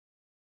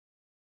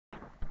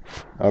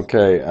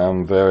Okay,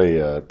 I'm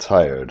very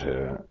tired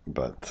here,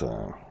 but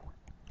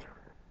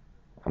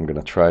I'm going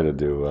to try to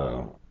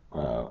do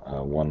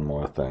one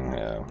more thing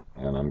here,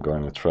 and I'm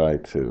going to try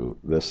to,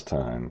 this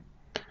time,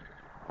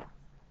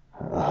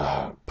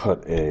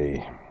 put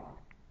a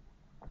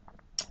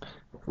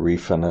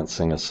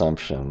refinancing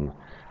assumption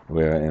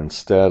where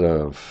instead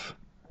of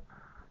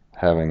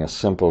having a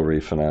simple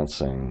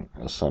refinancing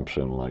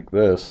assumption like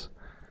this,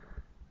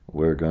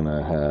 we're going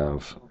to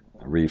have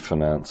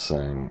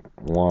refinancing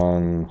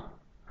one,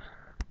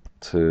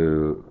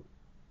 two,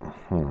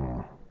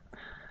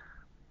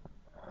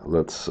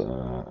 let's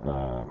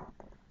no,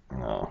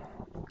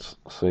 let's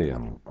see,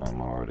 I'm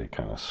already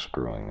kind of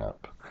screwing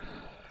up.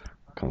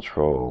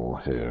 Control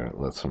here.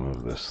 Let's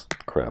move this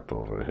crap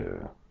over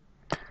here.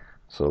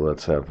 So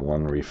let's have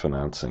one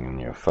refinancing in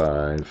year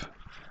 5,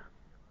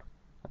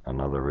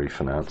 another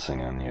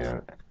refinancing in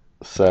year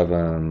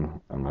 7,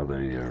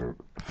 another year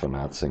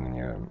financing in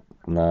year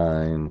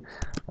 9,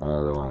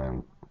 another one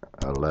in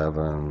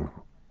 11,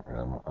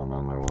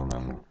 another one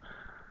in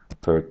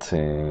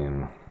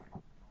 13,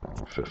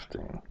 and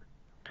 15.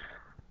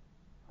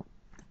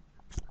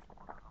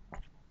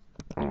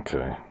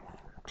 Okay,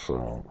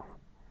 so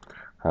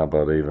how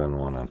about even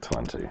one in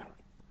 20?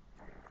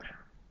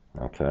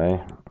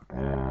 Okay,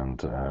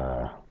 and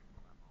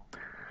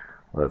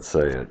let's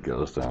say it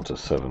goes down to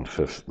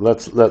 750.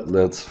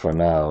 Let's for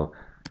now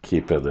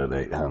keep it at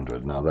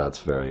 800. Now that's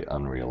very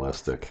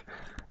unrealistic.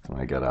 When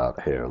I get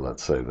out here,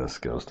 let's say this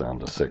goes down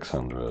to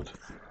 600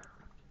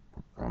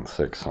 and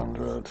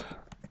 600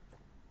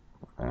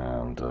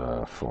 and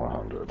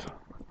 400.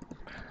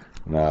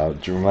 Now,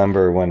 do you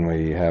remember when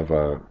we have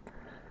our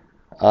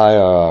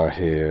IRR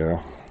here?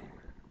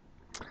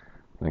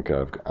 I think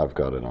I've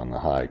got it on the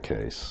high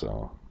case,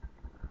 so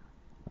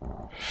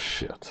oh,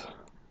 shit.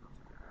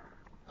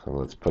 So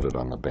let's put it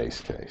on the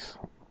base case.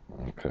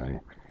 Okay,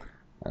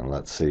 and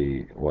let's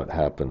see what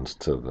happens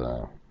to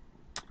the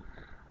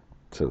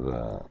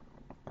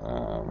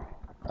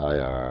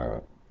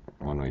IRR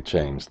when we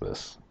change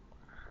this.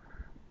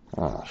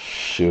 Oh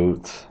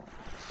shoot.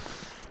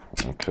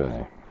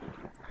 Okay.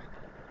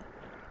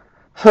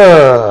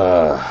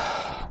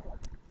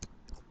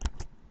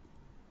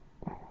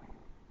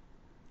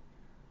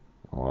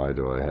 Why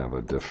do I have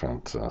a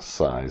different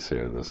size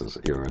here? This is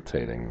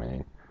irritating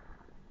me.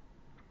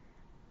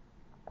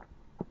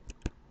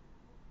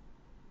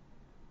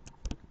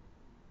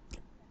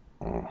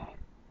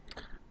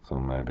 So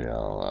maybe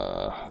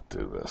I'll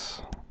do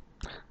this.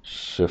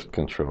 Shift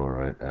control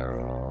right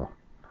arrow,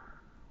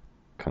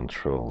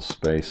 control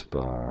space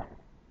bar,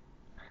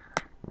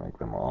 make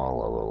them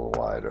all a little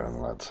wider,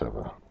 and let's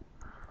have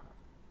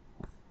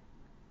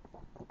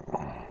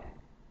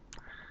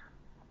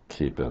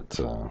keep it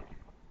a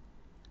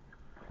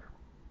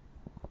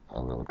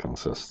little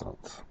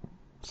consistent.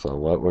 So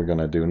what we're going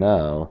to do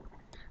now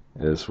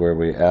is where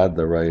we add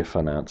the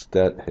refinance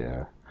debt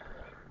here,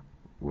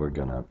 we're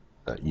going to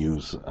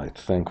use, I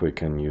think we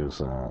can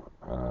use a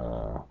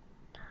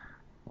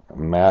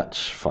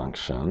match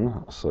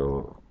function.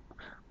 So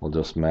we'll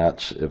just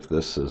match if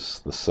this is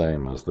the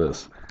same as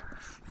this.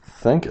 I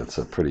think it's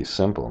a pretty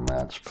simple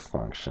match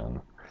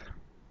function.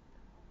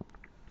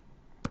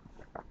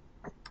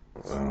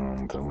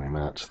 And then we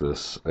match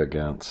this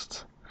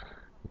against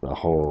the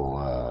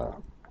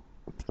whole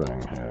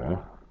thing here.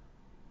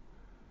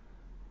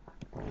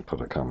 And put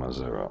a comma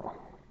 0.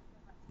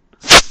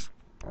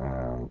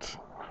 And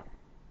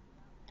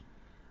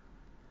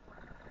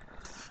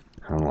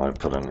I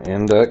put an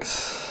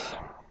index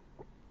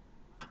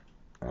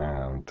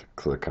and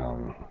click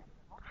on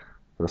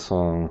this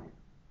one.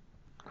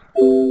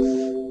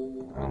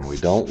 And we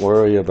don't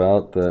worry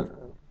about that.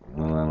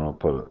 And then I'll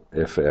put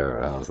if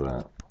error. How's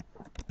that?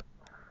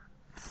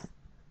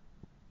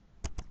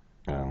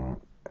 And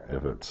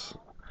if it's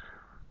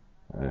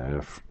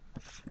if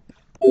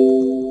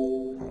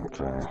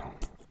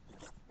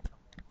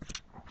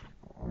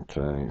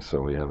okay,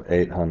 so we have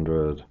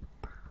 800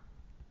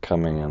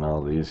 coming in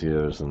all these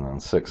years, and then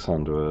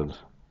 600.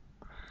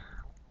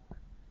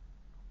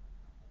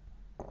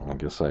 I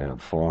guess I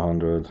had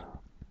 400.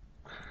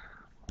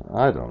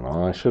 I don't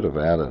know, I should have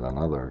added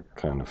another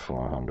kind of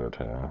 400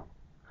 here.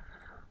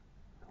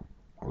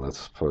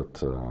 Let's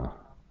put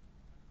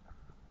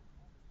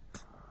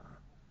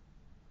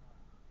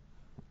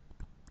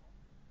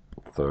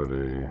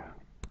 30.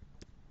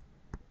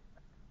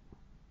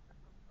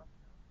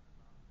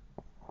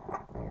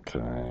 Okay,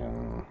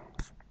 and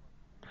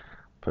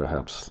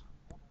perhaps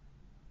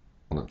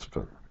let's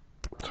put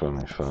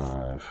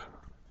 25.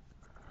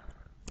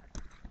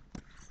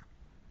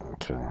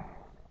 Okay.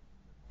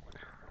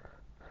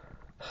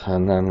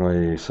 And then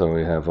we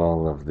have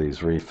all of these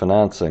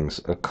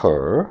refinancings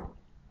occur.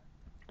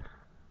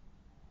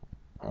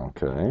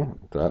 Okay,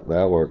 that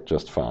worked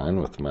just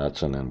fine with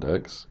match and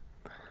index.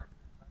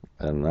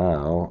 And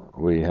now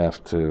we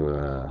have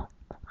to,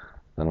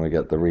 then we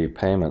get the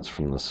repayments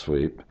from the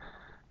sweep.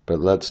 But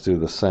let's do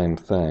the same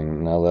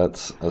thing. Now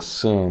let's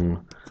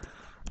assume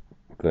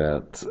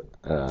that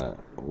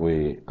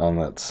we, on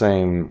that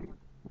same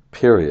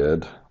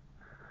period,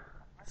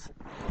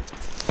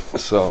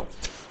 So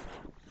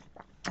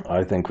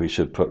I think we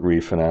should put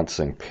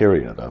refinancing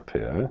period up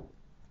here.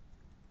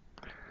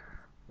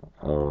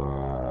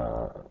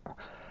 Or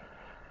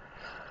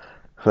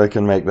if I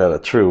can make that a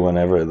true,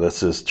 whenever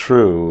this is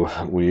true,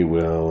 we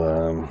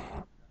will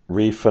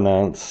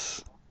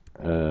refinance.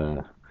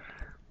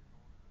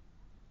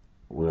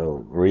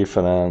 We'll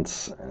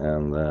refinance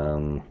and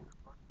then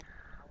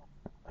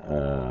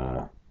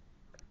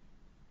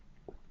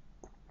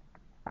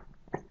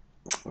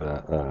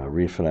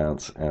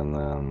refinance and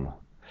then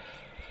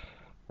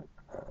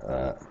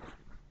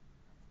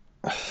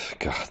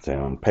God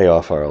damn, pay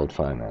off our old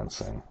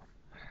financing.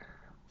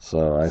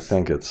 So I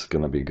think it's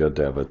going to be good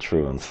to have a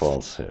true and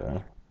false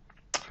here.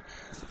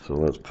 So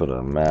let's put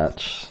a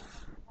match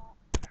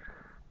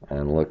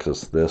and look at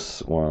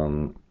this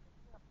one.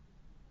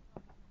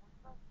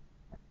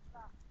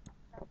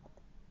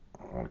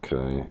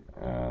 Okay,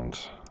 and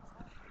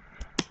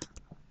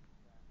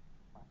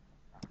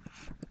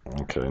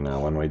okay, now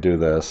when we do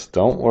this,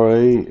 don't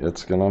worry,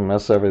 it's going to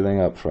mess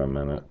everything up for a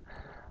minute.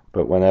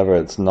 But whenever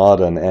it's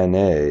not an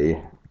NA,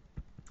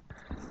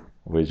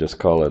 we just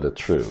call it a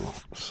true.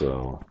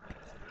 So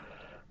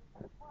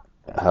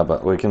how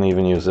about we can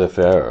even use if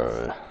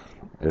error.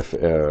 If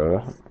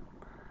error,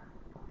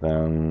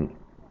 then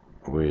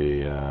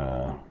we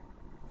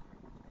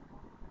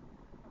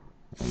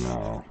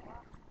no.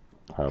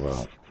 How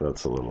about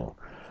that's a little.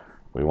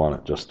 We want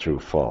it just true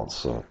false.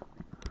 So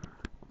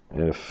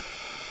if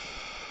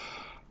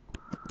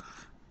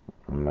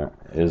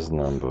is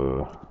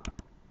number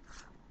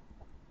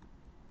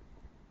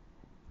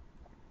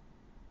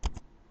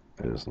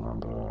is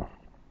number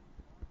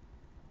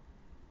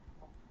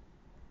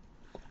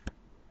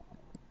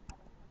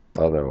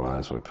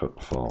otherwise we put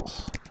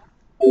false.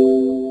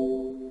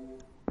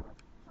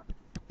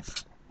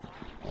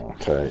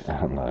 Okay,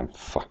 and I'm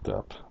fucked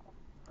up.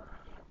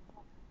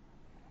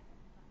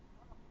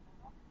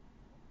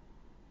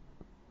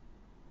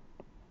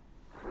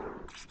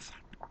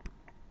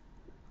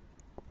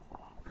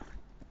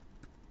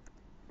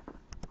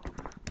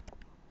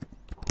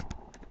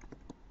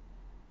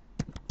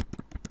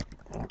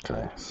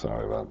 Okay,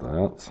 sorry about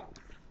that.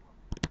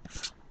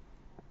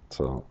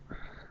 So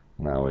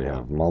now we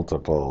have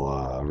multiple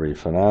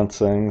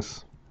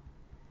refinancings.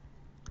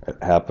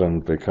 It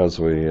happened because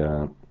we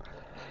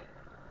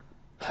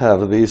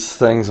have these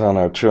things on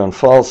our true and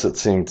false. It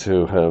seemed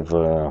to have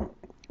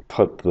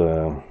put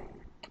the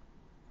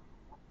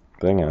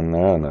thing in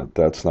there, and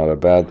that's not a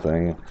bad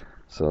thing.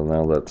 So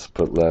now let's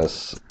put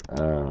less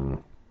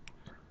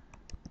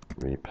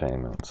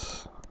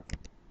repayments.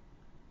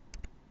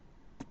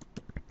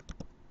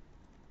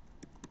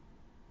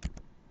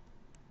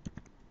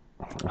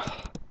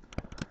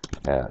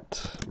 At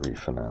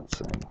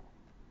refinancing.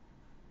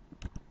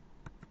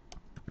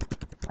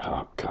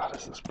 Oh God,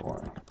 is this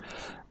boring?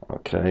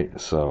 Okay,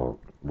 so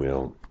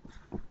we'll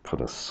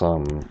put a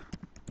sum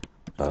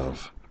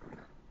of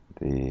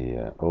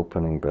the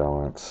opening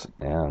balance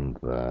and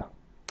the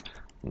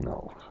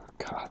no,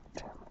 God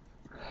damn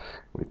it.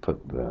 We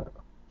put the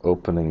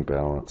opening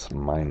balance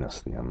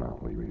minus the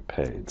amount we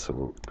repaid. So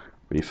we'll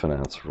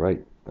refinance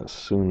right as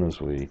soon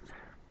as we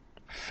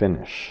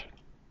finish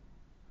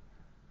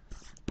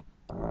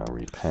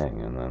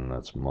repaying, and then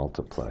let's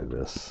multiply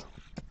this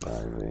by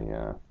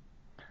the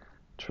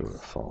true or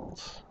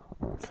false.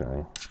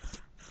 Okay,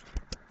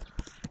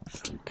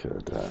 we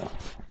could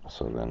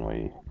so then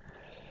we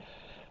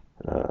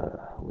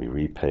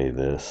repay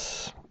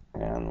this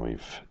and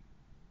we've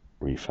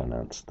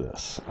refinanced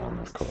this, and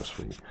of course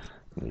we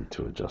need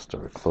to adjust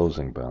our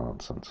closing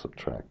balance and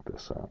subtract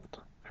this out.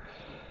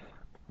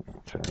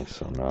 Okay,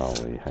 so now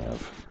we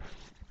have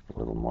a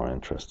little more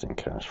interesting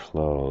cash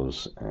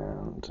flows,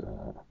 and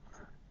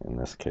in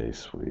this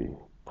case we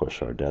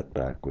push our debt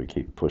back. We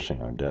keep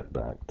pushing our debt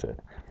back to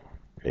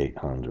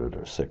 800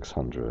 or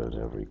 600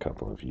 every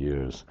couple of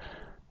years,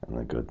 and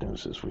the good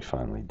news is we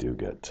finally do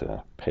get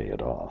to pay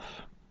it off.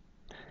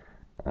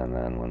 And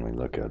then when we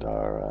look at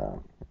our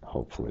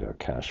hopefully our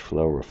cash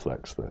flow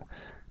reflects the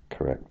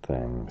correct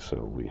thing.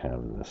 So we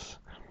have this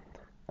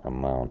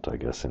amount. I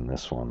guess in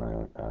this one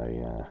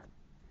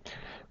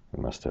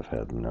we must have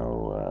had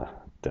no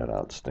debt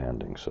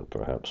outstanding, so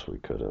perhaps we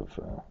could have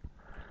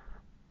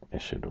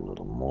issued a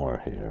little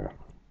more here.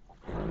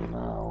 And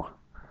now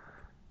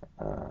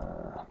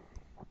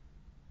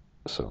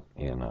so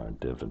in our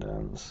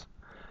dividends,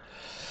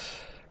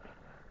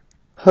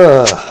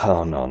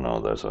 oh no,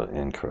 there's an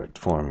incorrect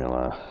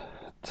formula,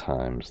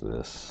 times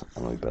this,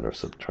 and we better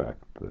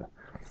subtract the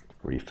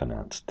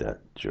refinance debt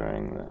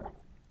during the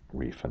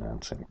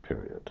refinancing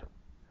period.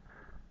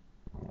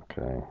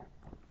 Okay,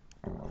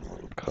 and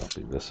we'll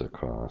copy this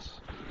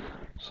across.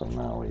 So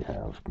now we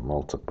have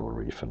multiple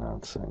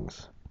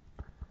refinancings.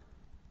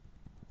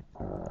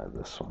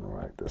 This one,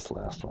 right, this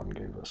last one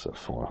gave us a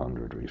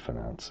 400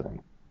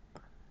 refinancing.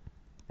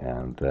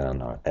 And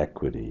then our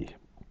equity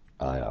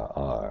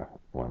IRR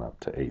went up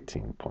to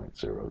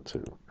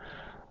 18.02.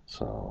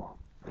 So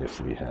if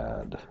we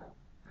had,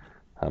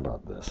 how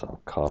about this?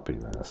 I'll copy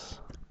this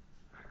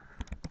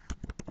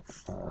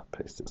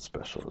pasted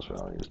special as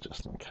values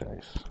just in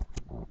case.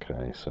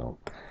 Okay, so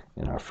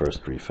in our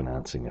first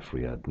refinancing, if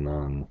we had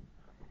none,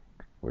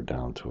 we're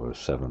down to a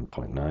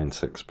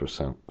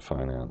 7.96%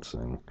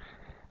 financing.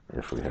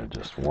 If we had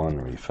just one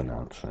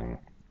refinancing,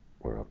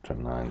 we're up to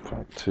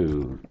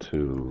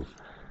 9.22,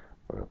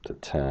 we're up to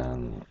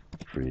 10,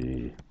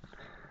 3,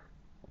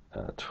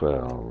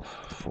 12,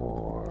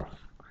 4,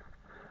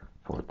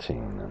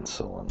 14, and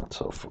so on and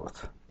so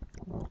forth.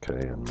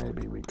 Okay, and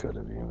maybe we could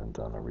have even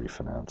done a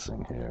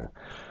refinancing here.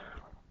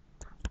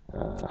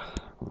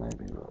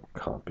 Maybe we'll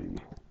copy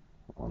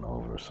one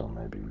over, so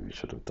maybe we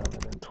should have done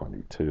it in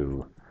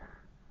 22,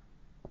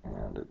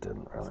 and it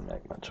didn't really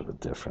make much of a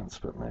difference,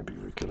 but maybe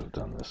we could have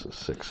done this as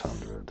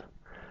 600,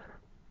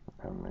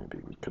 and maybe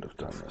we could have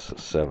done this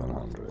as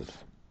 700,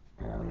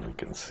 and we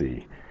can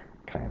see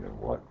kind of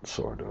what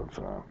sort of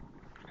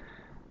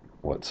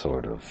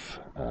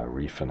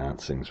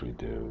refinancings we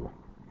do.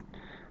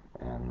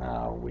 And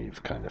now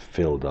we've kind of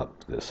filled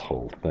up this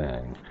whole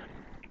thing,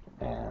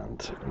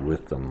 and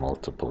with the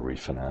multiple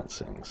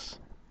refinancings,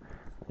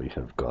 we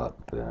have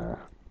got the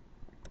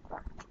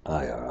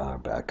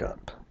IRR back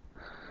up.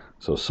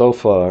 So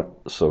far,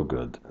 so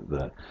good.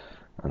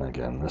 And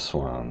again, this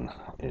one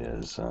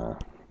is,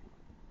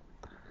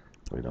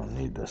 we don't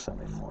need this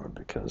anymore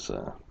because,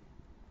 I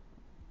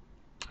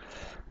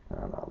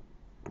don't know,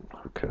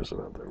 who cares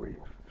about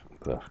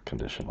the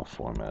conditional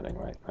formatting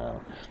right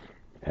now.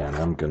 And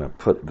I'm going to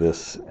put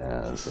this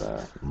as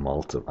I'm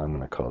going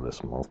to call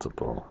this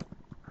multiple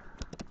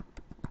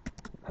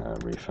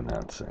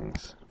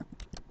refinancings.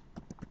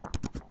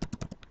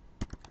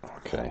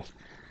 Okay.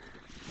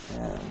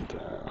 And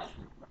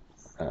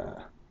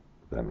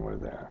then we're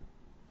there.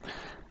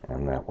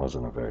 And that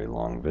wasn't a very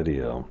long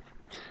video.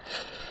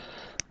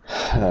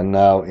 And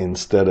now,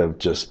 instead of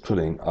just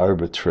putting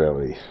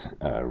arbitrary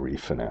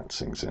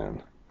refinancings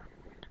in,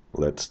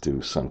 let's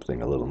do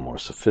something a little more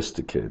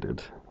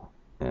sophisticated.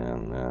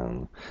 And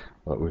then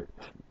what we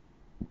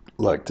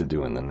like to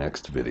do in the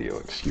next video,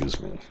 excuse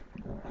me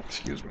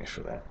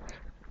for that,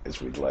 is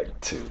we'd like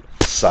to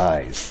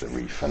size the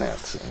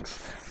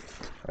refinancings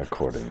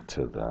according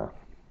to the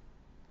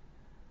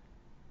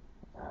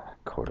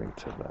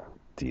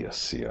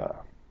DSCR,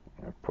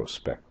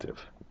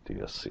 prospective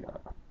DSCR.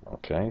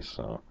 Okay,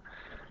 so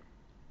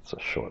it's a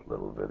short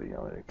little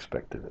video. I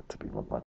expected it to be much